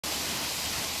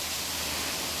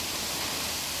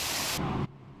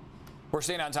We're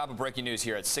staying on top of breaking news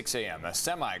here at 6 a.m. A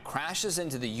semi crashes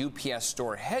into the UPS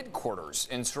store headquarters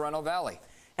in Sorrento Valley.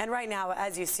 And right now,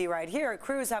 as you see right here,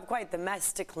 crews have quite the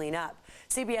mess to clean up.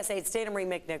 CBS 8's Dana Marie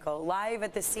McNichol live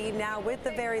at the scene now with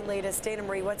the very latest. Dana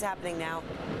Marie, what's happening now?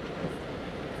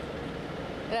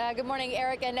 Good morning,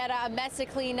 Eric and Netta. A mess to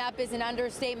clean up is an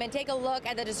understatement. Take a look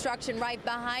at the destruction right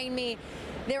behind me.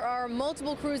 There are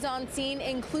multiple crews on scene,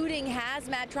 including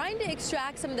hazmat, trying to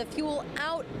extract some of the fuel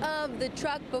out of the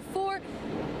truck before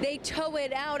they tow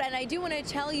it out. And I do want to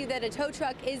tell you that a tow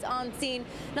truck is on scene.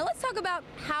 Now let's talk about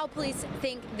how police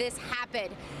think this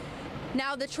happened.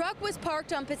 Now the truck was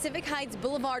parked on Pacific Heights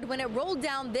Boulevard. When it rolled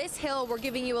down this hill we're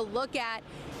giving you a look at,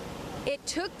 it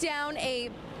took down a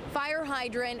fire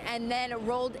hydrant and then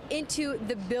rolled into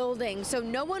the building. So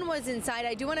no one was inside.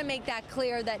 I do want to make that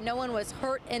clear that no one was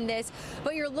hurt in this,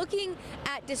 but you're looking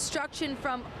at destruction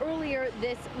from earlier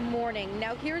this morning.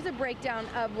 Now here's a breakdown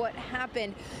of what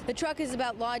happened. The truck is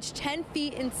about lodged 10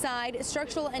 feet inside.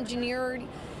 Structural engineer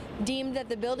deemed that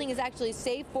the building is actually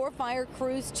safe for fire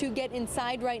crews to get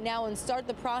inside right now and start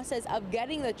the process of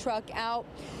getting the truck out.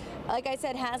 Like I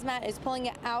said, hazmat is pulling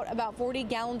out about 40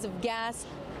 gallons of gas.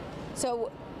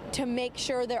 So to make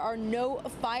sure there are no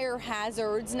fire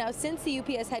hazards. Now, since the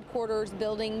UPS headquarters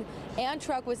building and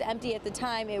truck was empty at the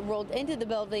time it rolled into the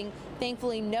building,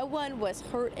 thankfully no one was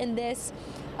hurt in this.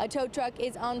 A tow truck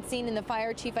is on scene, and the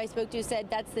fire chief I spoke to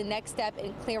said that's the next step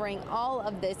in clearing all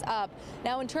of this up.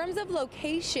 Now, in terms of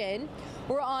location,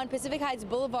 we're on Pacific Heights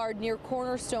Boulevard near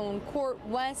Cornerstone Court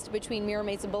West between Mira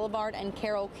Mesa Boulevard and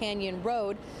Carroll Canyon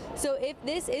Road. So if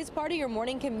this is part of your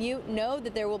morning commute, know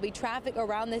that there will be traffic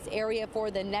around this area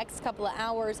for the next couple of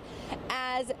hours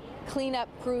as cleanup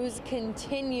crews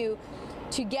continue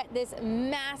to get this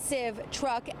massive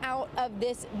truck out of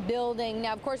this building.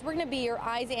 Now, of course, we're going to be your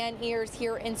eyes and ears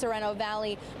here in Sorrento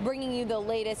Valley, bringing you the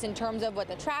latest in terms of what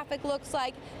the traffic looks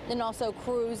like and also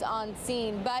crews on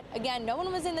scene. But again, no one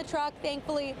was in the truck,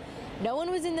 thankfully. No one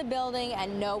was in the building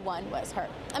and no one was hurt.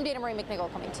 I'm Dana Marie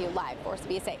McNichol coming to you live for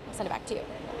CBS 8. I'll send it back to you.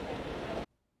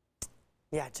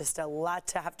 Yeah, just a lot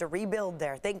to have to rebuild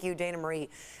there. Thank you, Dana Marie.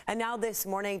 And now this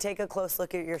morning, take a close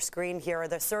look at your screen here.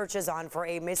 The search is on for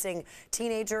a missing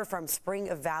teenager from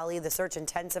Spring Valley. The search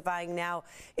intensifying now.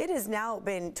 It has now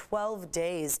been 12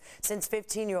 days since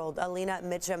 15-year-old Alina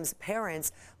Mitchum's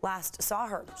parents last saw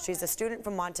her. She's a student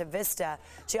from Monte Vista.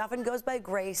 She often goes by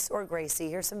Grace or Gracie.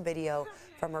 Here's some video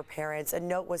from her parents. A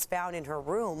note was found in her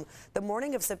room the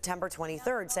morning of September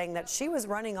 23rd saying that she was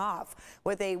running off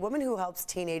with a woman who helps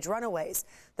teenage runaways.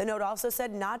 The note also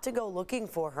said not to go looking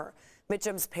for her.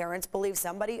 Mitchum's parents believe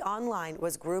somebody online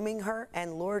was grooming her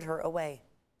and lured her away.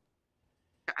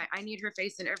 I need her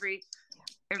face in every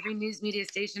news media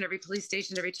station, every police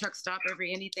station, every truck stop,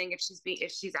 every anything. If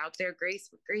she's out there,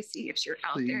 Gracie, if you're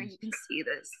out there and you can see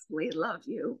this, we love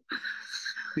you.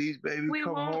 Please, baby,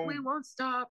 come home. We won't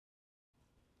stop.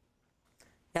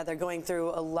 Yeah, they're going through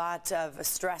a lot of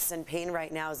stress and pain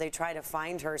right now as they try to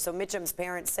find her. So Mitchum's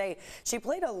parents say she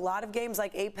played a lot of games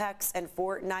like Apex and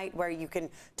Fortnite where you can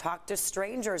talk to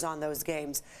strangers on those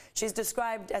games. She's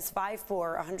described as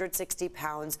 5'4", 160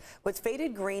 pounds with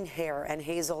faded green hair and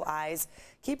hazel eyes.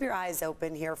 Keep your eyes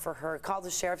open here for her. Call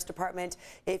the Sheriff's Department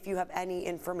if you have any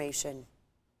information.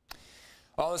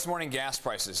 Well, this morning, gas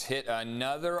prices hit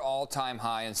another all-time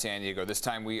high in San Diego. This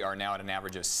time, we are now at an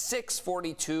average of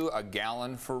 $6.42 a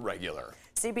gallon for regular.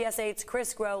 CBS 8's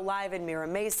Chris Groh live in Mira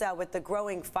Mesa with the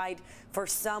growing fight for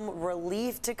some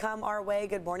relief to come our way.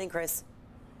 Good morning, Chris.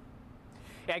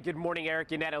 Yeah, good morning,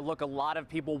 Eric and Netta. Look, a lot of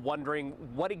people wondering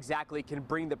what exactly can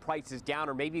bring the prices down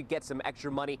or maybe get some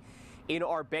extra money in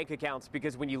our bank accounts,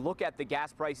 because when you look at the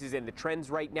gas prices and the trends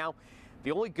right now, the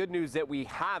only good news that we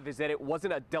have is that it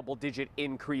wasn't a double-digit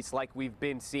increase like we've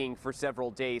been seeing for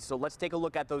several days. So let's take a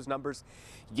look at those numbers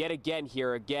yet again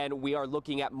here. Again, we are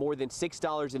looking at more than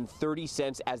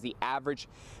 $6.30 as the average,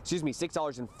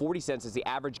 $6.40 as the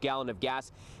average gallon of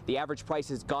gas. The average price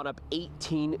has gone up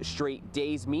 18 straight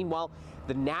days. Meanwhile,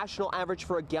 the national average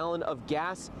for a gallon of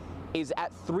gas is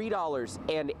at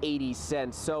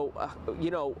 $3.80. So,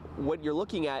 you know, what you're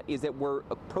looking at is that we're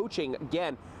approaching,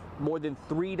 again, more than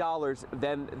 $3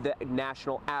 than the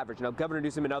national average. Now, Governor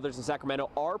Newsom and others in Sacramento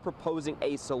are proposing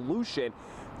a solution,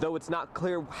 though it's not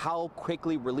clear how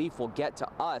quickly relief will get to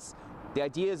us. The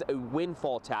idea is a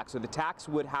windfall tax. So the tax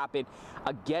would happen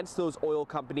against those oil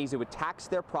companies. It would tax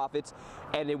their profits,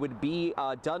 and it would be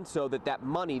done so that that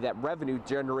money, that revenue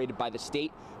generated by the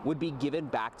state, would be given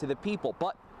back to the people.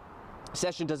 But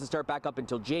session doesn't start back up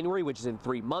until January, which is in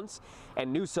 3 months,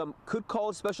 and Newsom could call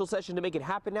a special session to make it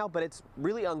happen now, but it's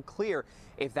really unclear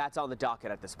if that's on the docket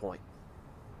at this point.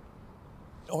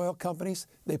 oil companies,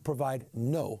 they provide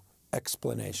no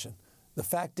explanation. The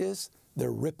fact is,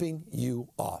 they're ripping you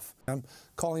off. I'm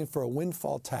calling for a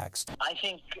windfall tax. I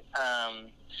think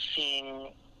seeing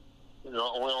the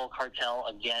oil cartel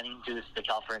again do this to the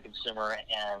California consumer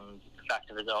and the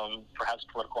fact of his own perhaps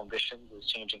political ambitions is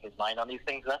changing his mind on these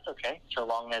things. That's okay, so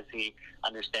long as he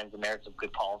understands the merits of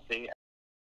good policy.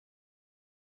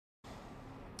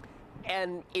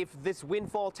 And if this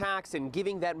windfall tax and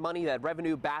giving that money, that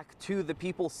revenue back to the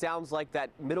people sounds like that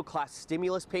middle-class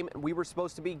stimulus payment we were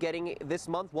supposed to be getting this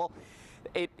month, well,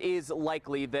 it is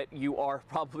likely that you are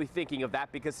probably thinking of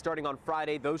that, because starting on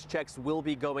Friday, those checks will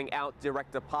be going out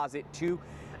direct deposit to,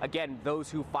 again, those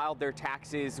who filed their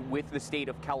taxes with the state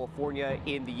of California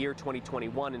in the year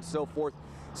 2021 and so forth.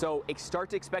 So start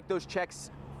to expect those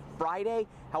checks Friday.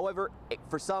 However,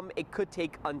 for some, it could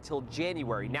take until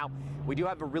January. Now, we do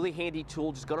have a really handy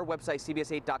tool. Just go to our website,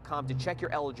 cbs8.com, to check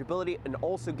your eligibility and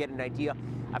also get an idea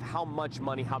of how much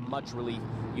money, how much relief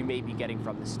you may be getting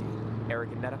from the state.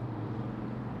 Eric and Netta.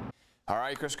 All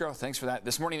right, Chris Groh, thanks for that.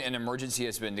 This morning, an emergency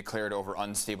has been declared over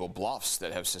unstable bluffs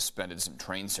that have suspended some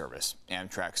train service.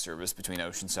 Amtrak service between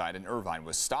Oceanside and Irvine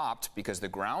was stopped because the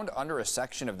ground under a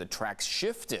section of the tracks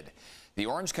shifted. The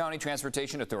Orange County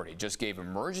Transportation Authority just gave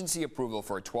emergency approval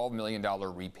for a $12 million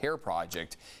repair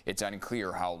project. It's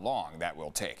unclear how long that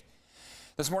will take.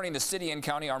 This morning, the city and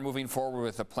county are moving forward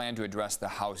with a plan to address the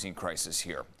housing crisis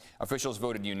here. Officials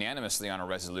voted unanimously on a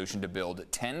resolution to build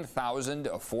 10,000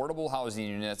 affordable housing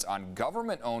units on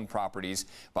government-owned properties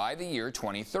by the year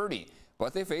 2030.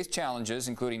 But they face challenges,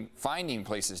 including finding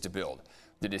places to build.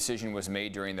 The decision was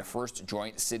made during the first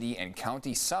joint city and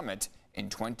county summit in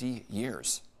 20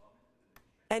 years.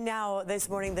 And now this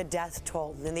morning, the death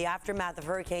toll in the aftermath of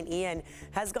Hurricane Ian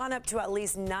has gone up to at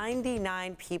least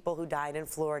 99 people who died in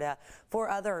Florida. 4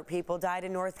 other people died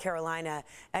in North Carolina,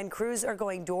 and crews are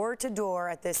going door to door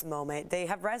at this moment. They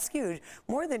have rescued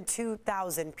more than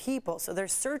 2,000 people, so they're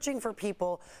searching for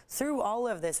people through all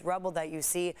of this rubble that you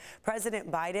see. President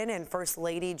Biden and First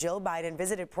Lady Jill Biden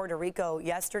visited Puerto Rico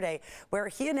yesterday, where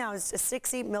he announced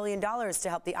 $60 million to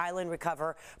help the island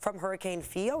recover from Hurricane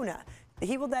Fiona.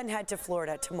 He will then head to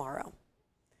Florida tomorrow.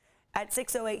 At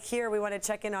 6:08 here, we want to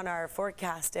check in on our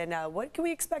forecast. And what can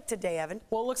we expect today, Evan?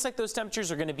 Well, it looks like those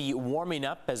temperatures are going to be warming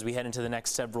up as we head into the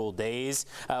next several days.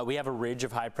 We have a ridge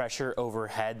of high pressure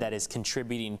overhead that is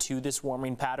contributing to this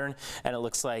warming pattern. And it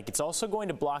looks like it's also going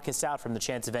to block us out from the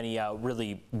chance of any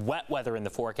really wet weather in the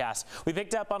forecast. We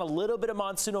picked up on a little bit of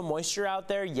monsoonal moisture out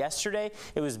there yesterday.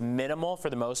 It was minimal for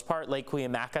the most part. Lake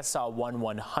Cuyamaca saw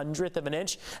 1/100th of an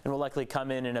inch and will likely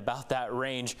come in about that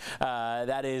range.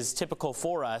 That is typical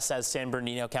for us, as San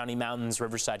Bernardino County Mountains,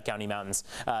 Riverside County Mountains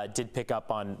did pick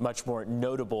up on much more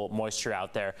notable moisture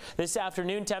out there. This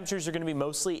afternoon, temperatures are going to be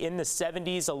mostly in the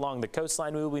 70s along the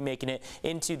coastline. We will be making it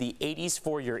into the 80s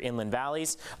for your inland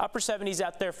valleys. Upper 70s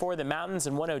out there for the mountains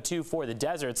and 102 for the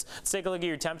deserts. Let's take a look at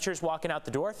your temperatures walking out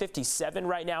the door. 57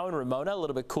 right now in Ramona, a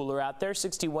little bit cooler out there.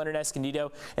 61 in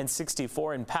Escondido and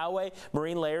 64 in Poway.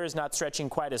 Marine layer is not stretching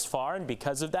quite as far, and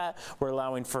because of that, we're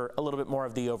allowing for a little bit more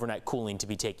of the overnight cooling to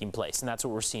be taking place, and that's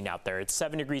what we're seeing out there. It's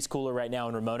 7 degrees cooler right now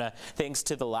in Ramona thanks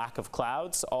to the lack of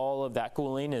clouds. All of that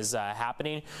cooling is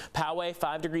happening. Poway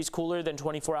 5 degrees cooler than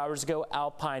 24 hours ago.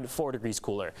 Alpine 4 degrees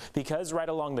cooler. Because right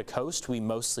along the coast we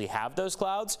mostly have those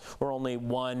clouds, we're only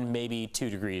 1, maybe 2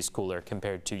 degrees cooler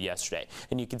compared to yesterday.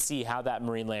 And you can see how that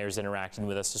marine layer is interacting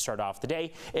with us to start off the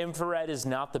day. Infrared is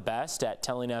not the best at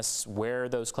telling us where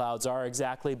those clouds are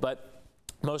exactly, but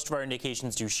most of our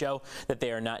indications do show that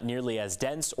they are not nearly as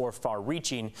dense or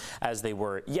far-reaching as they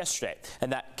were yesterday.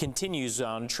 And that continues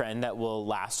on a trend that will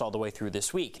last all the way through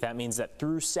this week. That means that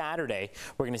through Saturday,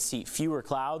 we're going to see fewer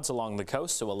clouds along the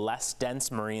coast, so a less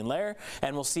dense marine layer,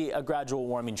 and we'll see a gradual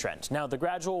warming trend. Now, the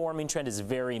gradual warming trend is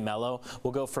very mellow.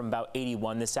 We'll go from about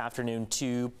 81 this afternoon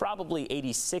to probably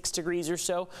 86 degrees or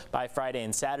so by Friday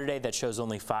and Saturday. That shows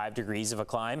only 5 degrees of a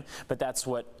climb, but that's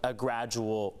what a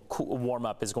gradual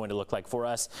warm-up is going to look like for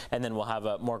us. And then we'll have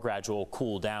a more gradual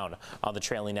cool down on the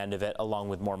trailing end of it, along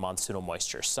with more monsoonal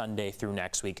moisture Sunday through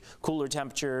next week. Cooler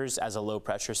temperatures as a low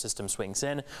pressure system swings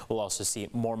in. We'll also see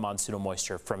more monsoonal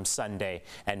moisture from Sunday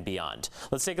and beyond.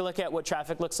 Let's take a look at what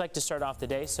traffic looks like to start off the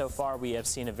day. So far, we have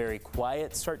seen a very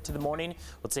quiet start to the morning.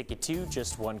 We'll take you to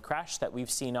just one crash that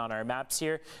we've seen on our maps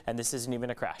here. And this isn't even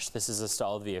a crash. This is a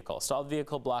stalled vehicle. Stalled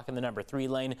vehicle blocking the number 3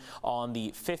 lane on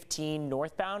the 15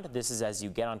 northbound. This is as you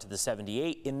get onto the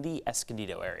 78 in the Escondido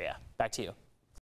area. Back to you.